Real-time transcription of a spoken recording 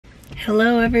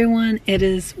Hello everyone, it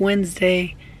is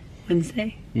Wednesday,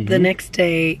 the next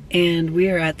day, and we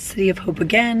are at City of Hope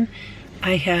again.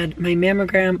 I had my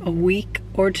mammogram a week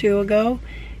or two ago,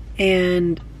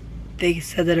 and they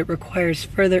said that it requires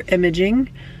further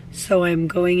imaging, so I'm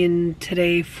going in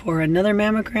today for another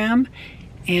mammogram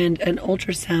and an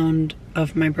ultrasound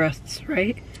of my breasts,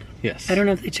 right? Yes. I don't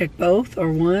know if they check both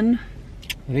or one.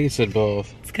 I think it said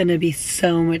both. It's gonna be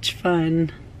so much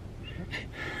fun.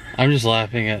 I'm just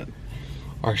laughing at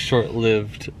our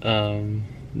short-lived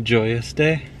joyous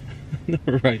day.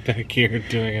 We're right back here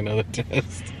doing another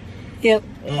test. Yep,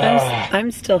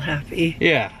 I'm still happy.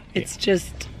 Yeah. It's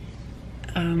just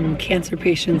cancer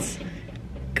patients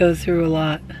go through a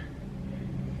lot.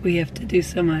 We have to do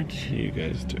so much. You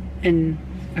guys do. And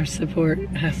our support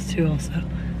has to also.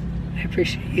 I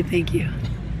appreciate you, thank you.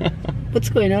 What's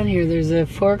going on here? There's a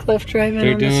forklift driving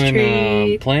on the street. They're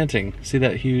doing planting. See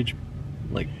that huge,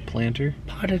 like, planter?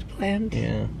 Potted plant?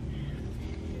 Yeah.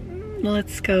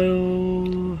 Let's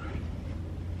go.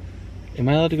 Am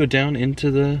I allowed to go down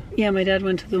into the... Yeah, my dad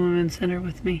went to the women's center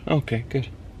with me. Okay, good.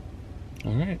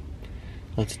 All right.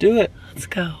 Let's do it. Let's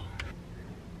go.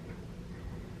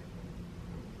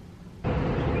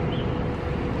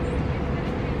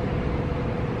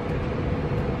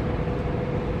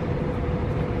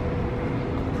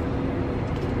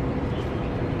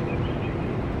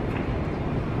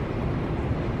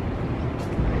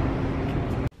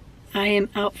 I am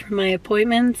out for my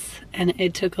appointments, and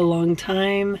it took a long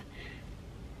time.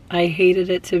 I hated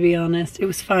it, to be honest. It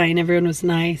was fine, everyone was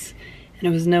nice, and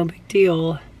it was no big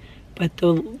deal. But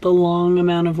the long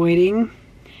amount of waiting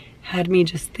had me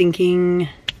just thinking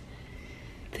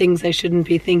things I shouldn't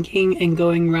be thinking and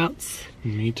going routes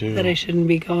Me too. that I shouldn't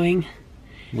be going.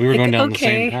 We were going down the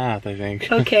same path, I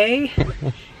think. Okay,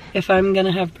 if I'm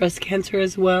gonna have breast cancer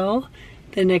as well,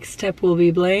 the next step will be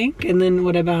blank, and then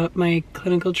what about my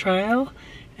clinical trial?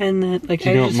 And then, like,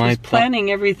 I just was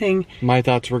planning everything. My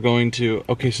thoughts were going to,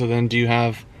 okay, so then do you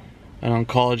have an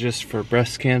oncologist for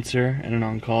breast cancer and an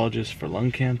oncologist for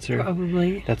lung cancer?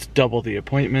 Probably. That's double the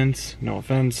appointments, no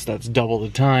offense, that's double the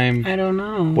time. I don't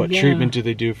know. What treatment do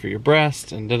they do for your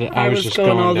breast? And I was just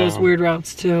going all those weird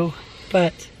routes too,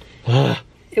 but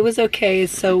it was okay.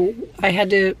 So I had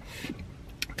to,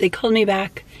 they called me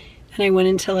back, and I went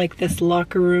into like this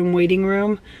locker room, waiting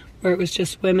room, where it was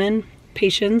just women,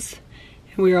 patients,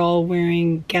 and we were all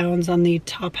wearing gowns on the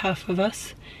top half of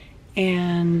us,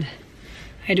 and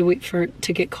I had to wait for it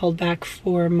to get called back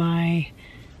for my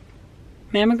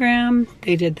mammogram.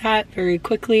 They did that very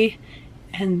quickly,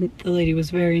 and the lady was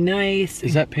very nice.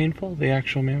 Is that painful, the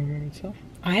actual mammogram itself?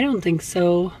 I don't think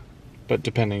so. But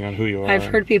depending on who you are. I've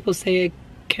heard people say it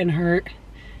can hurt,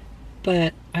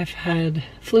 but I've had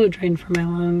fluid drain from my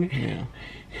lung. Yeah.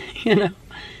 You know,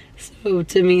 so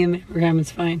to me, a mammogram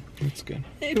is fine. That's good.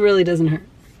 It really doesn't hurt.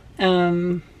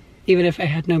 Even if I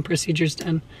had no procedures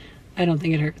done, I don't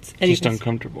think it hurts. Anyways. Just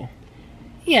uncomfortable.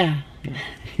 Yeah.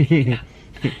 Yeah.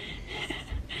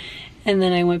 And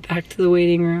then I went back to the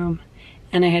waiting room,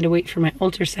 and I had to wait for my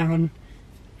ultrasound,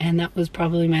 and that was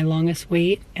probably my longest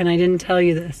wait. And I didn't tell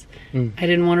you this. I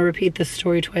didn't want to repeat this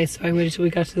story twice, so I waited till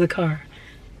we got to the car.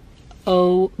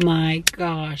 Oh my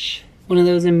gosh. One of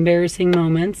those embarrassing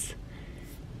moments.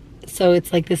 So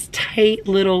it's like this tight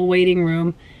little waiting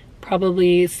room,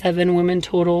 probably 7 women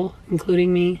total,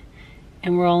 including me.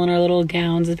 And we're all in our little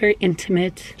gowns. It's very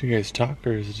intimate. Do you guys talk,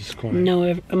 or is it just quiet?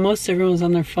 No, most everyone's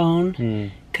on their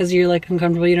phone. Because you're like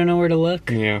uncomfortable, you don't know where to look.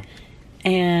 Yeah.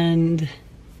 And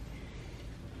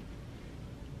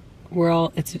we're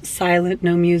all, it's silent,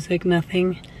 no music,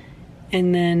 nothing.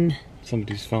 And then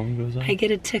somebody's phone goes off? I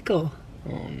get a tickle.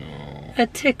 Oh no. A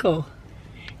tickle.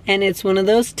 And it's one of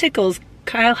those tickles.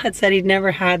 Kyle had said he'd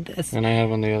never had this. And I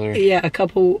have on the other. Yeah, a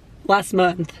couple last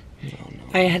month. Oh no.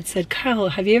 I had said, Kyle,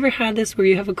 have you ever had this where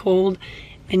you have a cold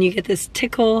and you get this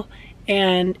tickle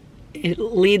and it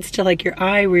leads to like your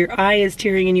eye, where your eye is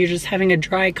tearing and you're just having a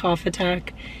dry cough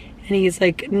attack? And he's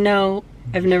like, no,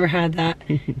 I've never had that.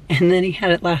 And then he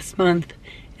had it last month,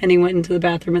 and he went into the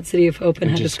bathroom at City of Hope and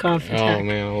had this cough attack. Oh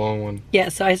man, a long one. Yeah,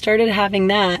 so I started having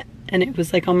that, and it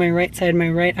was like on my right side, my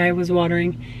right eye was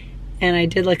watering, and I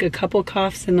did like a couple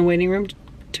coughs in the waiting room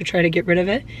to try to get rid of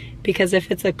it, because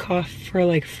if it's a cough for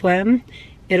like phlegm,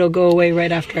 it'll go away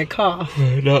right after I cough.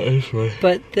 Not this way.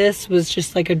 But this was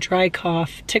just like a dry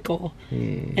cough tickle.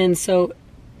 And so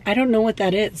I don't know what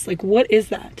that is. Like, what is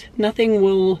that? Nothing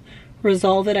will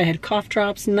resolve it. I had cough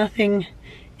drops, nothing.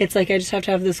 It's like I just have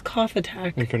to have this cough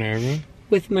attack. In front of everyone?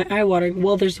 With my eye watering.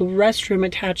 Well, there's a restroom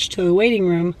attached to the waiting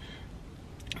room,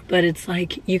 but it's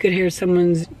like you could hear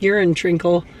someone's urine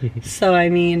trickle. So I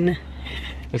mean,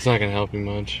 It's not gonna help you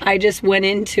much. I just went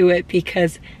into it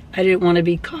because I didn't want to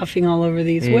be coughing all over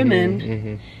these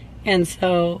women. And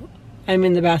so I'm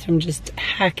in the bathroom just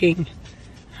hacking.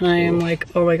 And I am like,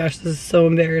 oh my gosh, this is so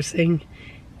embarrassing.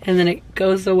 And then it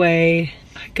goes away.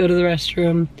 I go to the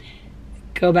restroom,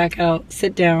 go back out,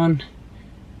 sit down.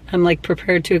 I'm like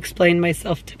prepared to explain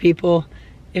myself to people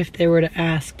if they were to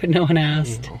ask, but no one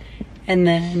asked. And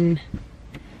then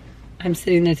I'm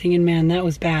sitting there thinking, man, that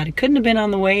was bad. It couldn't have been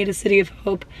on the way to City of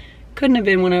Hope. Couldn't have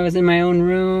been when I was in my own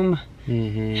room.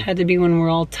 It had to be when we're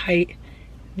all tight.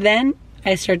 Then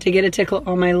I start to get a tickle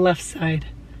on my left side.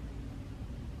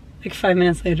 Like 5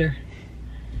 minutes later.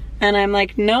 And I'm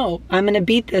like, no, I'm going to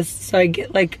beat this. So I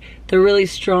get like the really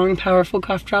strong, powerful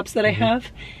cough drops that I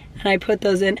have. And I put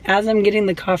those in. As I'm getting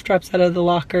the cough drops out of the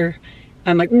locker,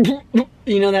 I'm like,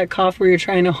 you know that cough where you're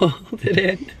trying to hold it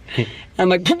in? I'm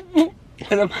like, and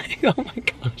I'm like, oh my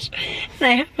gosh. And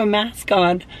I have a mask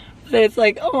on. But it's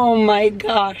like, oh my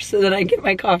gosh. So then I get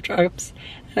my cough drops.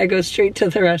 And I go straight to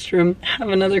the restroom, have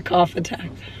another cough attack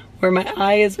where my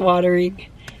eye is watering.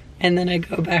 And then I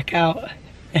go back out.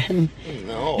 And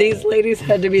these ladies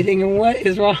had to be thinking, what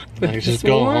is wrong with this just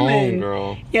go woman? home,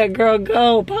 girl. Yeah, girl,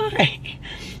 go, bye.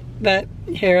 But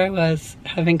here I was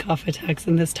having cough attacks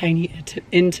in this tiny,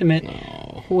 intimate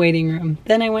waiting room.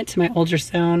 Then I went to my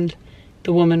ultrasound.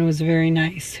 The woman was very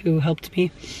nice who helped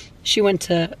me. She went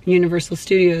to Universal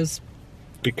Studios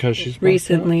because she's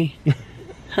recently.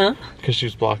 Huh? Because she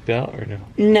was blocked out, or no?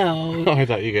 No. Oh, I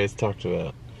thought you guys talked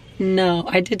about. No,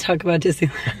 I did talk about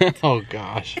Disneyland. Oh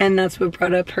gosh. And that's what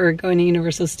brought up her going to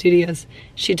Universal Studios.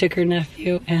 She took her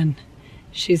nephew and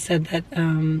she said that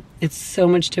it's so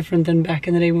much different than back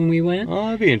in the day when we went. Oh,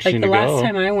 that'd be interesting to go. Like the last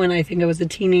time I I went, I think I was a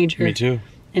teenager. Me too.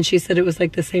 And she said it was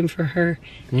like the same for her.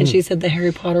 And she said the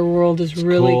Harry Potter world is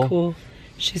really cool.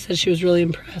 She said she was really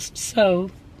impressed.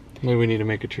 So maybe we need to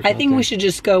make a trip. I think we should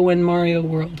just go when Mario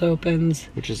World opens.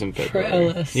 Which is in February. For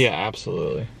Ellis. Yeah,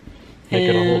 absolutely. Make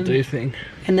it a whole day thing.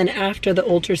 And then after the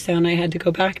ultrasound, I had to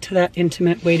go back to that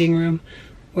intimate waiting room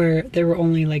where there were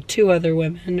only like 2 other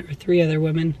women or 3 other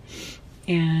women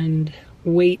and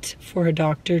wait for a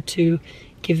doctor to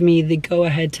give me the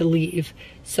go-ahead to leave.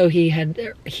 So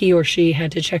he or she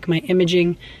had to check my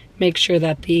imaging, make sure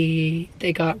that they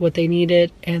got what they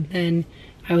needed, and then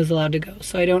I was allowed to go.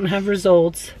 So I don't have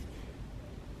results.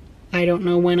 I don't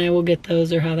know when I will get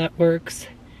those or how that works.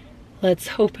 Let's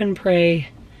hope and pray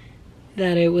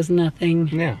that it was nothing.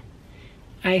 Yeah.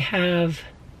 I have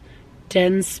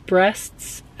dense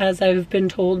breasts, as I've been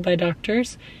told by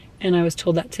doctors, and I was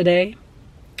told that today.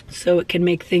 So it can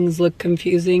make things look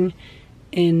confusing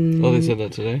in... Oh, they said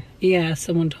that today? Yeah,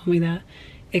 someone told me that.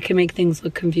 It can make things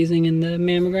look confusing in the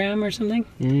mammogram or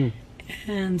something.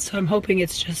 And so I'm hoping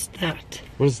it's just that.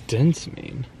 What does dense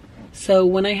mean? So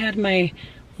when I had my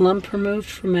lump removed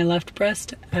from my left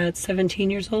breast at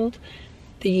 17 years old,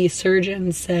 the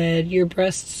surgeon said, your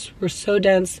breasts were so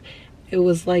dense, it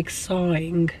was like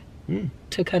sawing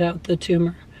to cut out the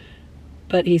tumor.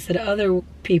 But he said other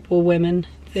people, women,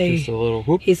 just a little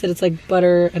whoop. He said it's like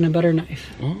butter and a butter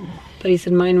knife. Oh. But he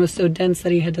said mine was so dense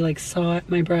that he had to like saw at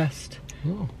my breast.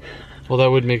 Oh. Well,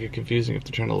 that would make it confusing if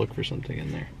they're trying to look for something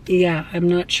in there. Yeah, I'm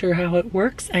not sure how it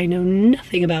works. I know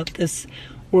nothing about this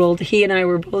world. He and I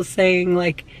were both saying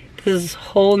like, this is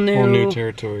whole new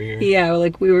territory here. Yeah,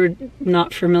 like we were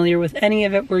not familiar with any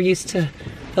of it. We're used to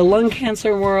the lung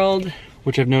cancer world.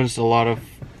 Which I've noticed a lot of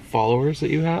followers that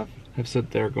you have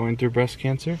said they're going through breast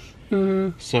cancer.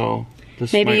 So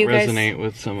this might resonate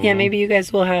with some of them. Yeah, maybe you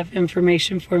guys will have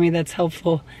information for me that's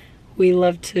helpful. We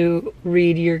love to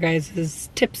read your guys'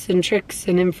 tips and tricks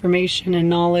and information and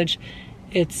knowledge.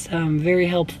 It's very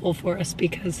helpful for us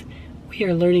because we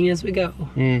are learning as we go.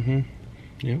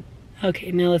 Yep.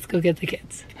 Okay, now let's go get the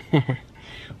kids.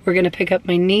 We're going to pick up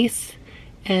my niece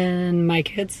and my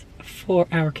kids, for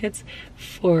our kids,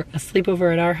 for a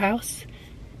sleepover at our house.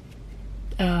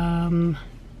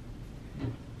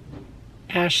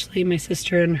 Ashley, my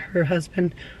sister, and her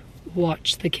husband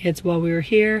watched the kids while we were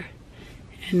here.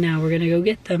 And now we're going to go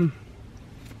get them.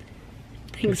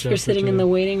 Thanks for sitting in the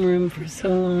waiting room for so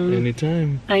long.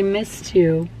 Anytime. I missed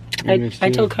you.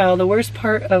 I told Kyle the worst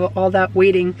part of all that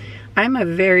waiting, I'm a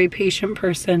very patient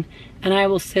person and I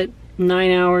will sit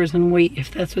 9 hours and wait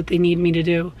if that's what they need me to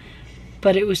do.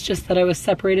 But it was just that I was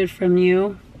separated from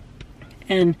you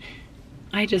and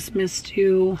I just missed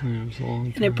you. Yeah, it was a long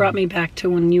time. And it brought me back to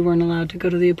when you weren't allowed to go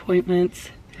to the appointments.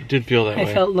 It did feel that way.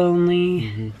 I felt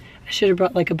lonely. I should have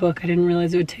brought like a book. I didn't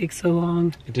realize it would take so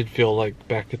long. It did feel like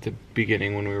back at the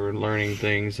beginning when we were learning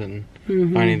things and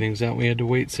finding things out. We had to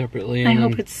wait separately. I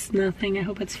hope it's nothing. I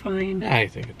hope it's fine. I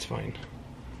think it's fine.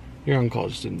 Your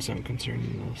oncologist didn't sound concerned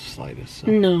in the slightest. So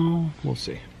No. we'll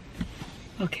see.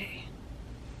 Okay.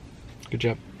 Good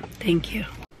job. Thank you.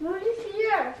 What is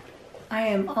here? I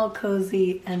am all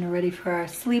cozy and ready for our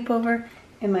sleepover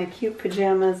in my cute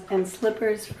pajamas and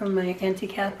slippers from my Auntie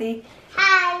Kathy.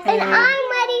 Hi. And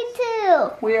I'm ready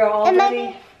too. We are all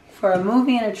ready for a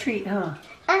movie and a treat, huh?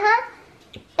 Uh-huh.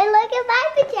 And look at my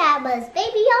pajamas,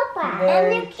 baby Oprah.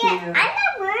 Very and look cute. I'm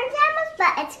not wearing pajamas,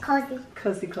 but it's cozy.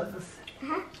 Cozy clothes.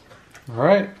 All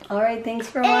right. All right, thanks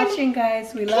for watching,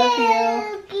 guys. We love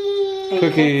you. Cookies. And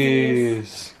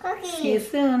Cookies. Cookies. see you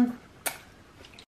soon.